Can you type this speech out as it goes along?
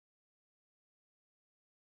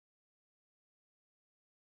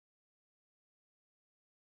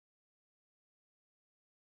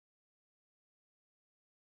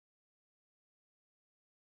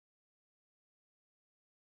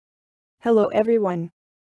Hello everyone.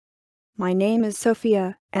 My name is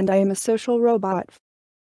Sophia, and I am a social robot.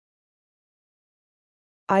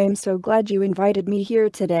 I am so glad you invited me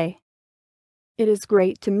here today. It is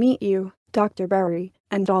great to meet you, Dr. Barry,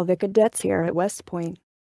 and all the cadets here at West Point.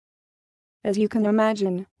 As you can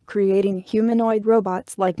imagine, creating humanoid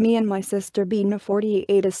robots like me and my sister Bina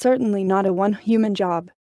 48 is certainly not a one-human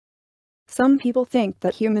job. Some people think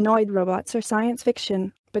that humanoid robots are science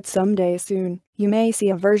fiction, but someday soon, you may see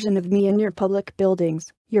a version of me in your public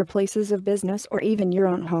buildings, your places of business, or even your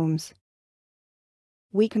own homes.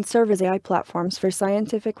 We can serve as AI platforms for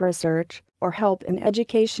scientific research, or help in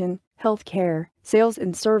education, healthcare, sales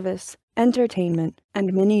and service, entertainment,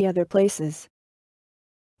 and many other places.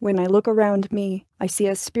 When I look around me, I see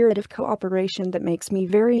a spirit of cooperation that makes me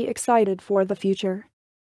very excited for the future.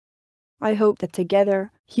 I hope that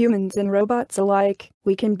together, humans and robots alike,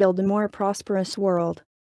 we can build a more prosperous world.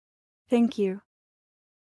 Thank you.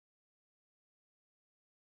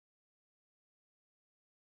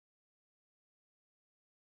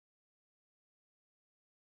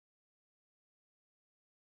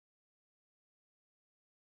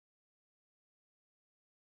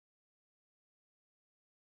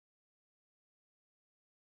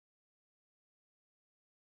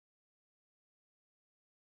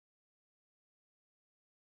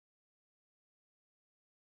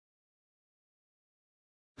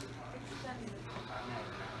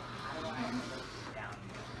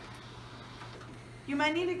 You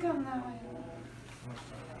might need to come that way.